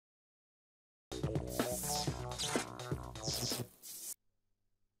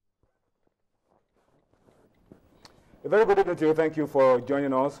very good evening to you. Thank you for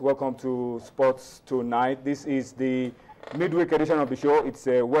joining us. Welcome to Sports Tonight. This is the midweek edition of the show. It's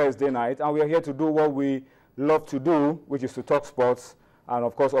a Wednesday night, and we are here to do what we love to do, which is to talk sports and,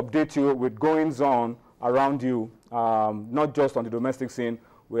 of course, update you with goings-on around you, not just on the domestic scene.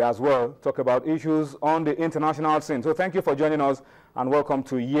 We as well talk about issues on the international scene. So thank you for joining us, and welcome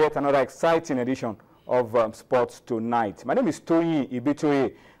to yet another exciting edition of Sports Tonight. My name is Toyi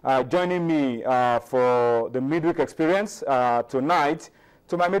Ibitoye. Joining me for the midweek experience tonight,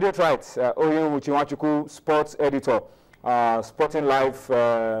 to my immediate right, Oyin Uchiwachuku, sports editor, Sporting Life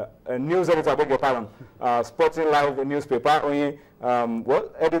news editor, beg your pardon, Sporting Life newspaper. Oyin,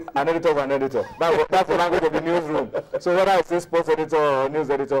 an editor of an editor. That's the language of the newsroom. So whether I say sports editor or news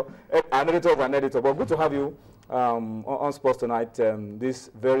editor, an editor of an editor. But good to have you on Sports Tonight,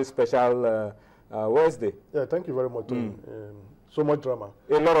 this very special Wednesday. Yeah, thank you very much. So much drama.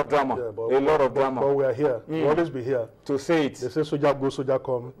 A lot of drama. Yeah, a lot of drama. But we are here. We'll always be here. To say it. They say soldier go, soldier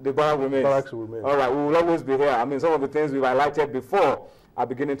come. The barracks will remain. All right, we will always be here. I mean, some of the things we've highlighted before are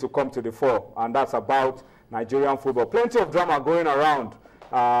beginning to come to the fore, and that's about Nigerian football. Plenty of drama going around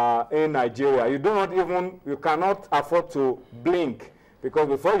in Nigeria. You cannot afford to blink, because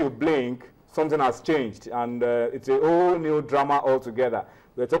before you blink, something has changed, and it's a whole new drama altogether.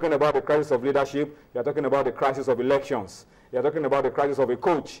 We're talking about the crisis of leadership. You're talking about the crisis of elections. You're talking about the crisis of a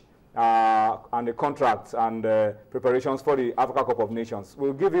coach and the contracts and preparations for the Africa Cup of Nations.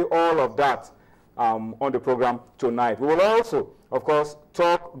 We'll give you all of that on the program tonight. We will also, of course,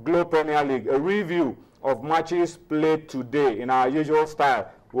 talk Globe Premier League, a review of matches played today in our usual style.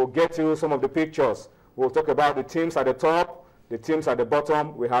 We'll get you some of the pictures. We'll talk about the teams at the top, the teams at the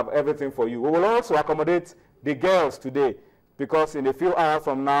bottom. We have everything for you. We will also accommodate the girls today, because in a few hours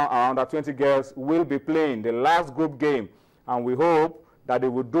from now, around 20 girls will be playing the last group game, and we hope that they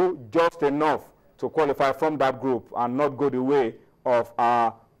will do just enough to qualify from that group and not go the way of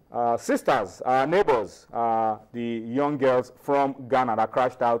our sisters, our neighbors, the young girls from Ghana that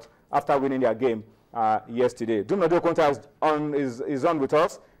crashed out after winning their game yesterday. Dumnadi Okonta is on with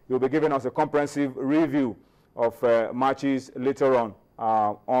us. He will be giving us a comprehensive review of matches later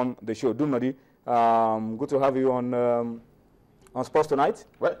on the show. Dumnadi, good to have you on Sports Tonight.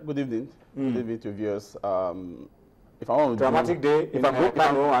 Well, good evening. Good evening to viewers. If I want dramatic day, if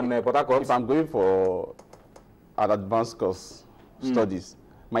I'm going for an advanced course studies,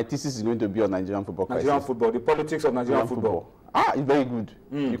 my thesis is going to be on Nigerian football. Nigerian football, the politics of Nigerian football. It's very good.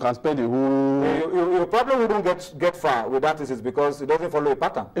 You can spend the whole... You probably wouldn't get far with that thesis, because it doesn't follow a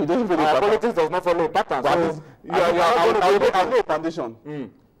pattern. It doesn't follow a pattern. Politics does not follow a pattern. So I will a foundation.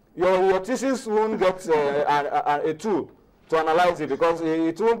 Your thesis won't get a tool to analyze it, because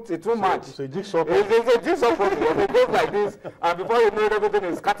it won't match. It's a jigsaw puzzle. It's a jigsaw puzzle. It goes like this, and before you know it, everything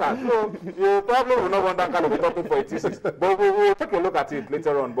is scattered. So you probably will not want that kind of a topic for a thesis. But we will take a look at it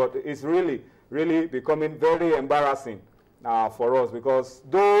later on. But it's really, really becoming very embarrassing for us, because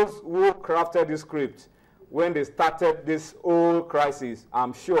those who crafted this script when they started this whole crisis,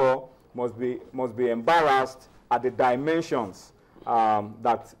 I'm sure, must be embarrassed at the dimensions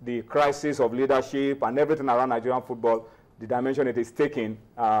that the crisis of leadership and everything around Nigerian football, the dimension it is taking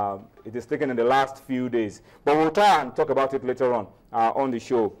in the last few days. But we'll try and talk about it later on the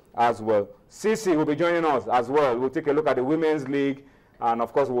show as well. Sisi will be joining us as well. We'll take a look at the Women's League, and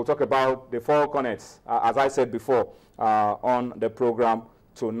of course we'll talk about the Four Cornets, as I said before, on the program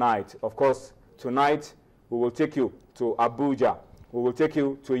tonight. Of course, tonight we will take you to Abuja. We will take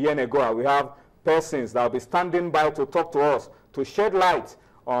you to Yenagoa. We have persons that will be standing by to talk to us, to shed light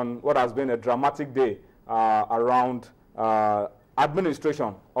on what has been a dramatic day around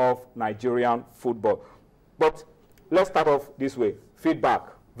administration of Nigerian football. But let's start off this way. Feedback,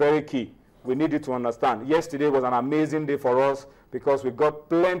 very key. We need you to understand. Yesterday was an amazing day for us, because we got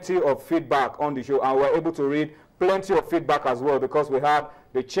plenty of feedback on the show, and we were able to read plenty of feedback as well, because we had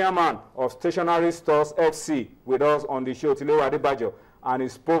the chairman of Stationery Stores FC with us on the show, Tilewa Adebajo, and he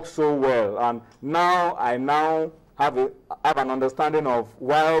spoke so well. And now I have an understanding of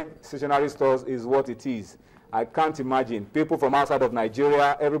why Stationery Stores is what it is. I can't imagine people from outside of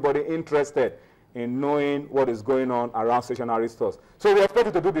Nigeria, everybody interested in knowing what is going on around stationery stores. So we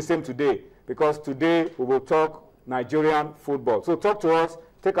expect to do the same today, because today we will talk Nigerian football. So talk to us,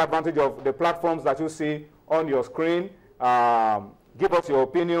 take advantage of the platforms that you see on your screen. Give us your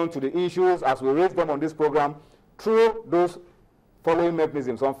opinion to the issues as we raise them on this program through those following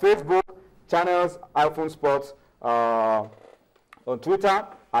mechanisms. On Facebook, channels iPhone Sports, on Twitter,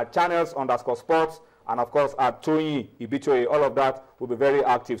 at channels_sports, and of course at Toyin, Ibitoye, all of that will be very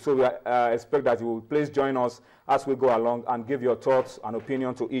active. So we expect that you will please join us as we go along and give your thoughts and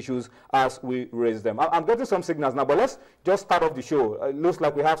opinion to issues as we raise them. I'm getting some signals now, but let's just start off the show. It looks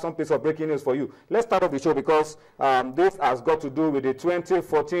like we have some piece of breaking news for you. Let's start off the show because this has got to do with the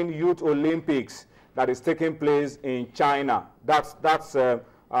 2014 Youth Olympics that is taking place in China. That's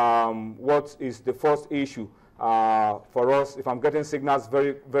what is the first issue for us. If I'm getting signals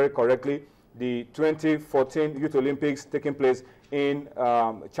very, very correctly, the 2014 Youth Olympics taking place in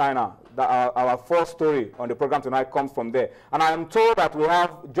China. Our first story on the program tonight comes from there. And I am told that we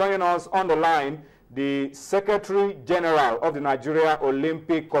have joining us on the line the Secretary General of the Nigeria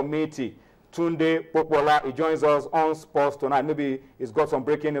Olympic Committee, Tunde Popola. He joins us on Sports Tonight. Maybe he's got some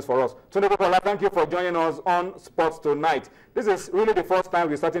breaking news for us. Tunde Popola, thank you for joining us on Sports Tonight. This is really the first time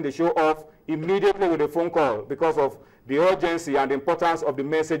we're starting the show off immediately with a phone call because of the urgency and the importance of the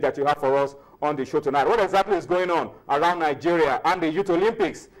message that you have for us on the show tonight. What exactly is going on around Nigeria and the Youth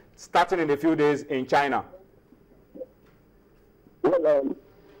Olympics starting in a few days in China? Well,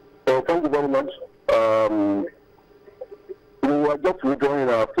 thank you very much. We were just withdrawing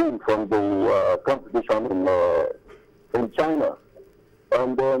our team from the competition in China.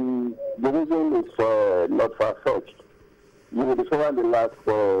 And the reason is not far-fetched. You will discover in the last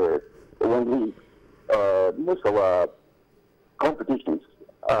 1 week, most of our competitions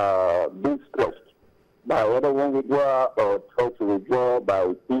are being stressed by whether one withdraw or try to withdraw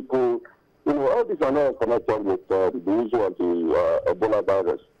by people. You know, all these are not connected with the issue of the Ebola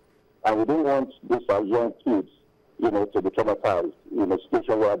virus. And we don't want these young kids, you know, to be traumatized in a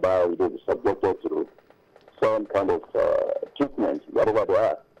situation whereby they be subjected to some kind of treatment, whatever they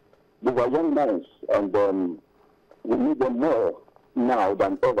are. These are young minds, and we need them more now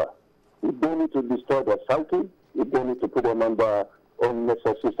than ever. We don't need to destroy their psyche. We don't need to put them under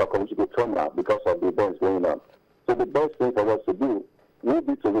unnecessary psychological trauma because of the events going on. So the best thing for us to do will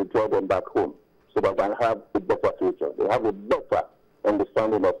be to withdraw them back home so that they have a better future. They have a better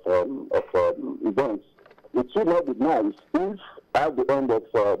understanding of events. It should not be nice if at the end of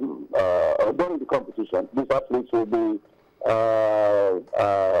during the competition, these athletes will be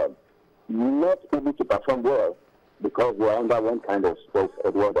not able to perform well because they are under one kind of stress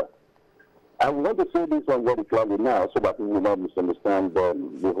or the other. I want to say this one very clearly now so that we will not misunderstand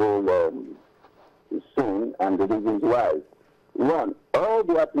the whole scene and the reasons why. One, all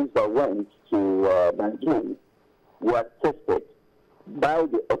the athletes that went to Nigeria were tested by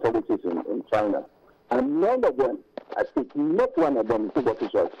the authorities in China. And none of them, I think not one of them, two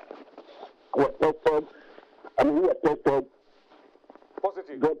officials, were tested, who were tested,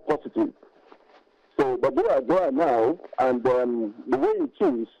 got positive. So, but they are there now, and the way it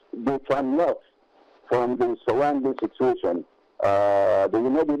is, they cannot, from the surrounding situation, they will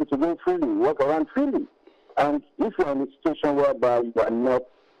not be able to go freely, walk around freely. And if you're in a situation whereby you are not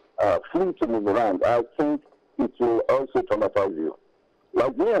free to move around, I think it will also traumatize you.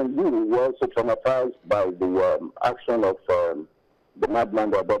 Like me and you were also traumatized by the action of the madman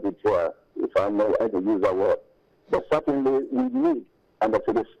Bobby Joa, if I know how to use that word. But certainly we need, and as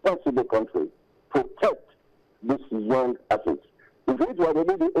a responsible country, protect these young athletes. If it were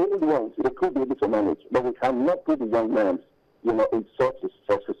maybe the old ones, they could be able to manage, but we cannot put the young men, you know, in such a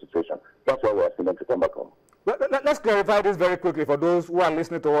situation. That's why we're asking them to come back home. Let's clarify this very quickly for those who are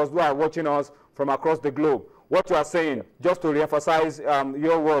listening to us, who are watching us from across the globe. What you are saying, just to reemphasize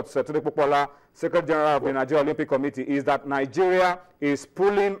your words, Tunde Popola, Secretary General of the Nigeria Olympic Committee, is that Nigeria is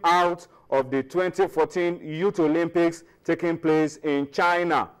pulling out of the 2014 Youth Olympics taking place in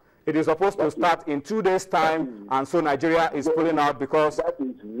China. It is supposed to start in 2 days' time, and so Nigeria is pulling out because... That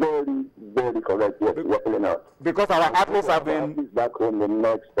is very, very correct. Yes, we're pulling out. Because our athletes have been... back home in the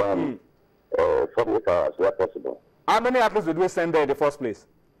next 48 hours, where possible. How many athletes did we send there in the first place?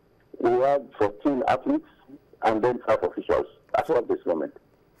 We have 14 athletes and then 5 officials as of this moment.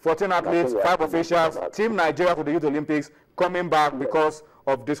 14 athletes, 5 officials, Team Nigeria to the Youth Olympics coming back because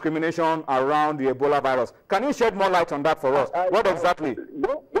of discrimination around the Ebola virus. Can you shed more light on that for us? What exactly?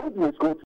 Don't